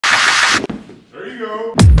we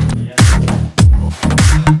go. Yeah.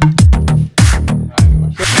 Welcome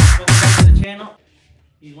back to the channel.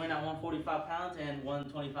 He's weighing at 145 pounds and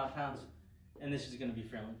 125 pounds. And this is going to be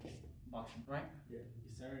friendly boxing, right? Yeah.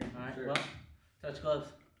 Yes, sir. Alright, Sure. well, touch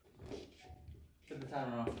gloves. Put the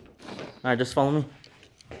timer on. Alright, just follow me.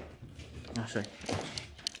 I'll show you.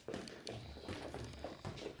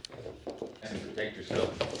 And protect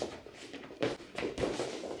yourself.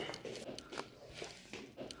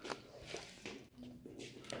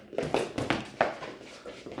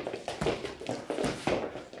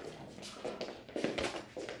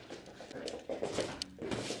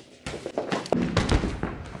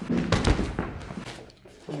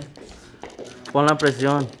 Pon la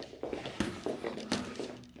presión.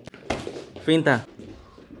 Finta.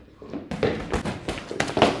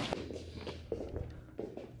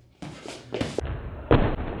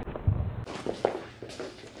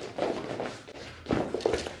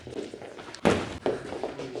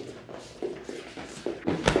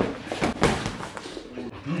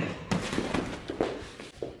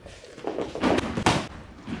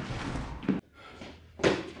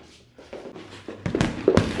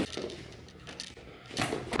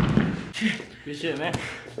 Good shit, man.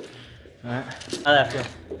 Alright. How'd that feel?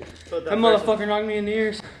 That motherfucker knocked me in the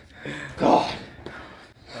ears. God.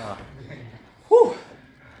 Whew.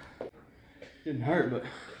 Didn't hurt, but.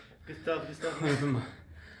 Good stuff, good stuff.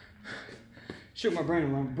 Shook my brain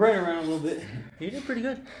around a little bit. You did pretty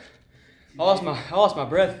good. I lost my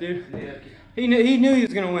breath, dude. Yeah. He knew he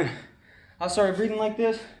was gonna win. I started breathing like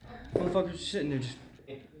this. Motherfucker was sitting there just.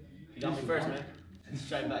 You got me first, man.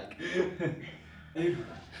 Strike back. Dude,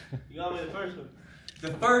 You got me the first one.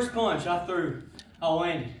 the first punch I threw, I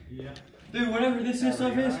landed. Yeah. Dude, whatever this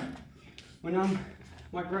stuff is, when I'm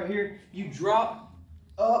like right here, you drop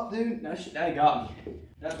up, dude. That got me.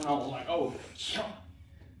 That's when I was like, oh.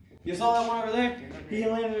 You saw that one over there? He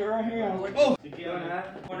landed it right here. I was like, oh.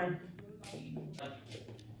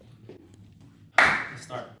 Let's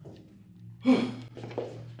start.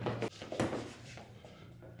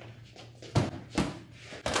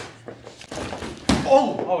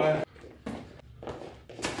 Oh, man.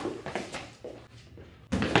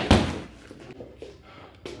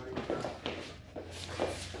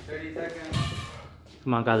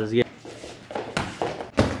 Come on, guys, let's get.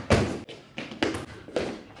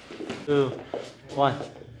 2, 1.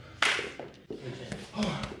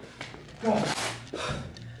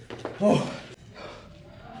 Oh.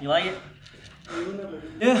 You like it?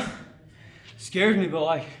 Yeah. Scares me, but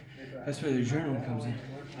like, that's where the adrenaline comes in.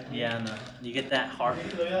 Yeah, I know. You get that heart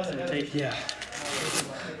sensation. Yeah.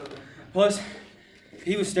 Plus,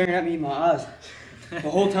 he was staring at me in my eyes the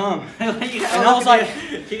whole time. And I was like,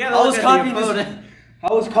 I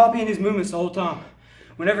was I copying his movements the whole time.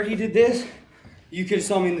 Whenever he did this, you could have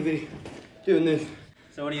saw me in the video doing this.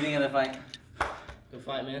 So what do you think of the fight? Good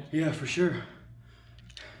fight, man. Yeah, for sure.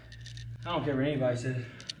 I don't care what anybody says.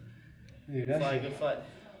 Dude, Good fight, good fight.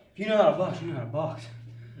 if you know how to box, you know how to box.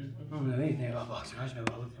 I don't know anything about boxing. I just know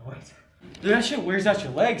about lifting weights. Dude, that shit wears out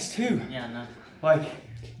your legs too. Yeah, I know. Like,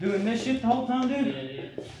 doing this shit the whole time, dude.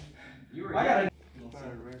 Yeah. You were. I gotta.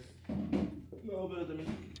 A little bit of me.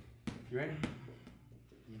 You ready?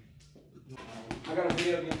 I got a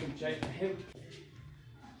video against him.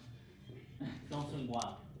 Don't swing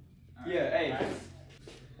wild. Yeah, hey.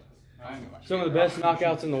 Some of the best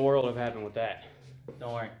knockouts in the world have happened with that.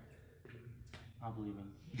 Don't worry. I'll believe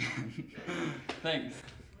in you. Thanks.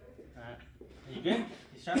 Alright. Are you good?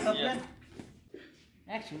 You strapped up good?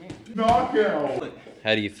 Action, man. Knockout.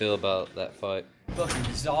 How do you feel about that fight? Fucking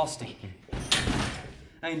exhausting.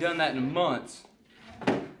 I ain't done that in months.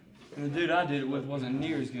 And the dude I did it with wasn't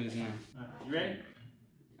near as good as him. Alright. You ready?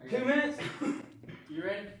 2 minutes? You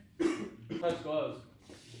ready? Touch gloves.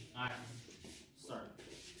 Alright. Start.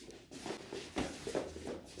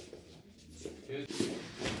 Good.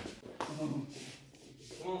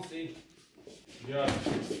 Come on, Steve. Yeah.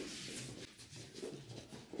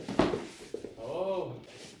 Oh.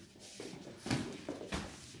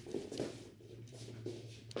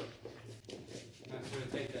 That's where to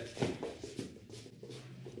take that, Steve.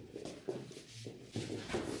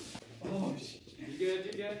 Oh, shit. You good?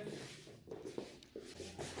 You good?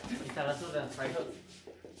 Está la zurda. Right hook.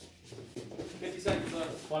 50 seconds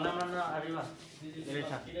left. Pon la mano arriba.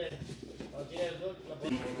 Derecha.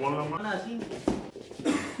 One of them. Mano así.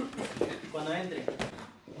 Cuando entre.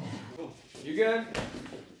 You good?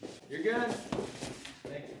 You're good?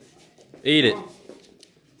 Eat it.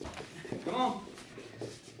 Come on.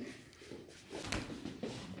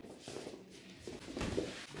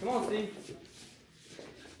 Come on, Steve.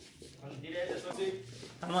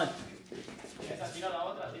 How much?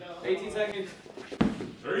 18 seconds.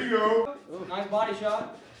 There you go. Ooh, nice body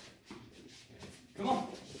shot. Come on.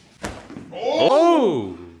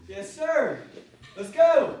 Oh! Yes, sir. Let's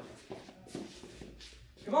go.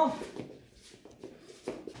 Come on.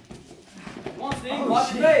 Come on, Steve.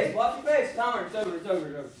 Watch your face. Watch your face. Timer. It's over. It's over.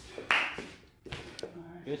 It's over.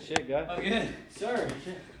 Good shit, guy. Oh, good. Sir. Good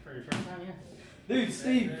shit. For your first time, yeah. Dude,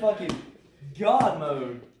 Steve, fucking God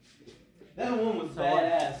mode. That one was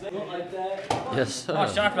badass. They look like that. Yes, sir. I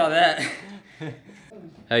was shocked by that.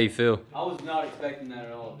 How you feel? I was not expecting that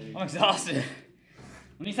at all, dude. I'm exhausted.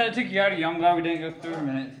 When you said it took you out of you, I'm glad we didn't go 3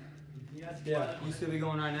 minutes. Yeah, you still be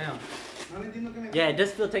going right now. Yeah, it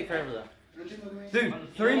does still take forever though. Dude,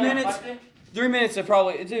 3 minutes. 3 minutes of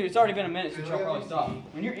probably, dude, it's already been a minute since y'all probably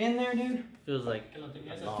stopped. When you're in there, dude, Feels like. feels like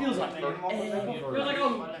It feels like,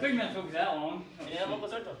 oh, 3 minutes took you that long.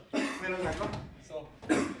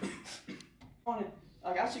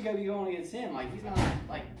 like I should be going against him. Like he's not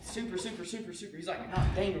like super. He's like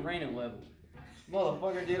not Daniel Reno level.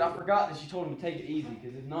 Motherfucker, dude, I forgot that you told him to take it easy,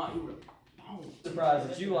 because if not, he would have. I'm surprised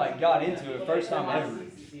that you like got into it first time ever.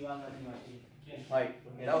 Like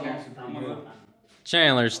that was actually pretty good.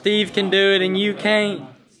 Chandler, Steve can do it and you can't.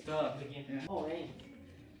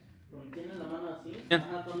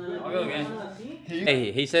 I'll go again.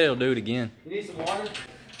 Hey, he said he'll do it again. You need some water?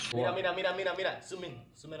 Mira. Zoom in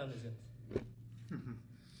on this end.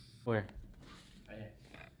 Where?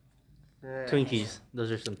 Twinkies.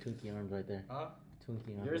 Those are some Twinkie arms right there. Huh?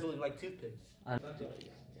 Twinkie arms. Yours look like toothpicks.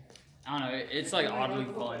 I don't know, it's like oddly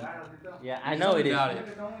fun. Yeah, I know it is. About it.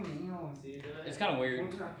 It's kind of weird.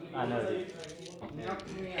 I know it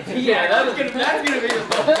is. Yeah, that's gonna be the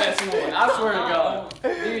best one. I swear to God.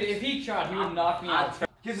 Dude, if he tried, he would knock me out.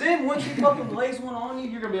 Cause then once you fucking blaze one on you,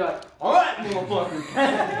 you're gonna be like, alright, motherfucker.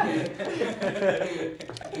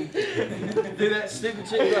 Do that stupid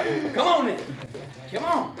shit. You're like, come on then. Come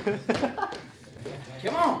on.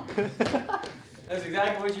 Come on. That's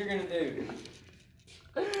exactly what you're gonna do.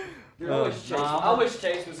 Dude, I wish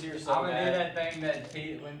Chase was here so I'm gonna do bad. that thing that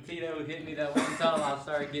when Tito hit me that one time, I'll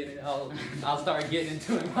start getting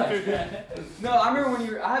into him like that. No, I remember when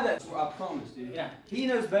you were, I had that, I promise, dude. Yeah. He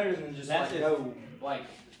knows better than just That's like it. go like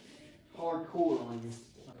hardcore on you.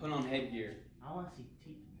 Put on headgear. I want to see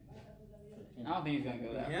teeth. I don't think he's gonna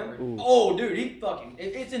go that Him? far. Oh, dude, he fucking,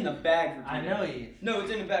 it's in the bag for Tito. I know he is. No,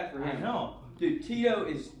 it's in the bag for him. I know. Dude, Tito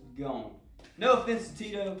is gone. No offense to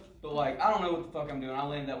Tito, but like, I don't know what the fuck I'm doing. I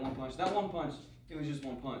landed that one punch. That one punch, it was just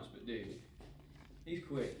one punch, but dude, he's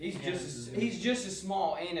quick. He's just as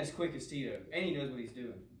small and as quick as Tito, and he knows what he's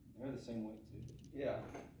doing. They're the same weight too. Yeah.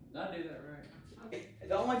 Did I do that right?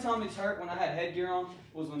 The only time it's hurt when I had headgear on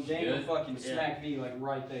was when Daniel Good. fucking smacked me like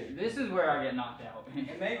right there. This is where I get knocked out.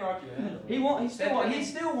 It may rock your head. He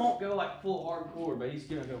still won't go like full hardcore, but he's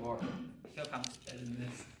gonna go hard. Feel kind of better than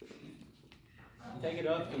this. Take it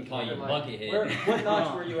up and Call you Buckethead. What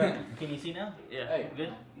notch were you at? Can you see now? Yeah. Hey,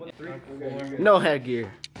 Good? 3, 4. No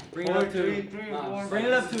headgear. Bring it up to a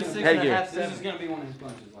 6.5, Headgear. 7. This is gonna be one of his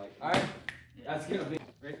punches, like. Alright? That's gonna be.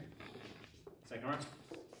 Ready? Second round.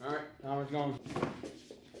 Alright, timer's going.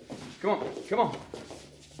 Come on. Come on,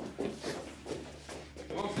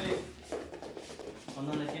 Steve.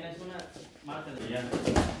 Cuando le tienes una, márcale. Ya.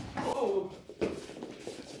 Oh!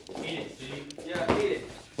 Eat it, Steve. Yeah, eat it.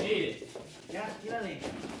 Eat it. Ya, tírale.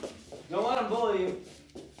 Don't let him bully you.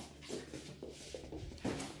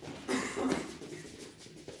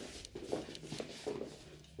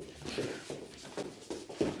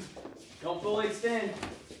 Don't fully extend.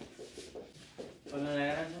 Cuando le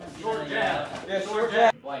agarras una, Short tírale jab. ya. Yeah, short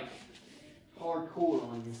jab. Like, hardcore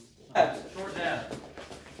on you. Short jab.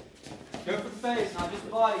 Go for the face, not just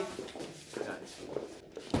the body.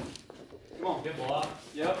 Come on. Good block.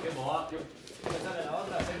 Yep. Good block.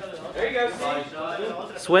 There you go,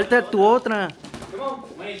 Steve. Suelta tu otra. Come on.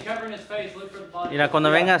 When he's covering his face, look for the body. Mira,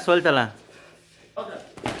 cuando venga, suéltala. Put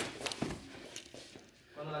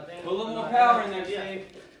a little more power in there, Steve.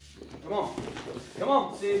 Come on. Come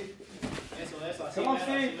on, Steve. Come on,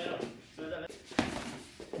 Steve.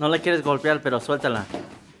 No le quieres golpear, pero suéltala.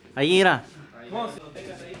 Ahí, mira. Come on, Steve.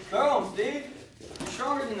 Throw him, Steve. You're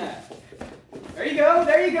stronger than that. There you go.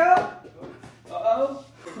 There you go. Uh-oh.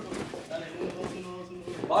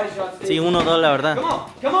 Body shot, Steve. Sí, 1, 2, la verdad. Come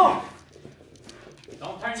on. Come on.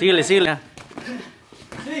 Síguele, síguele.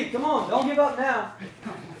 Steve, come on. Don't give up now.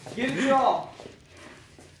 Give it your all.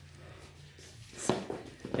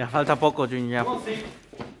 Ya falta poco, Junior. Come on, Steve.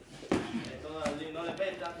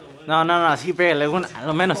 No, así pégale, una, a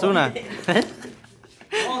lo menos una.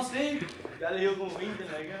 Come on, Steve.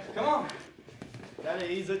 Come on.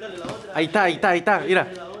 Ahí está, mira.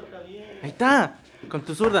 Ahí está, con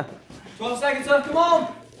tu zurda. 12 seconds left. Come on.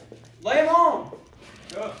 Lay him on.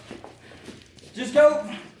 Go. Just go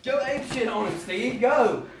ape shit on him, Steve.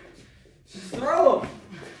 Go. Just throw him.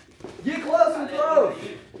 Get close and throw.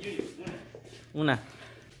 Una.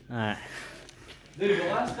 Alright. Dude, the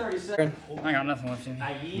last 30 seconds. I got nothing left in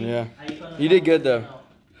me. Yeah. You did good, though.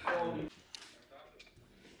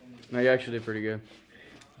 No, you actually did pretty good.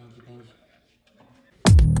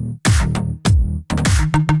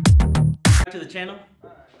 To the channel.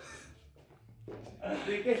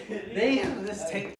 Damn, this takes.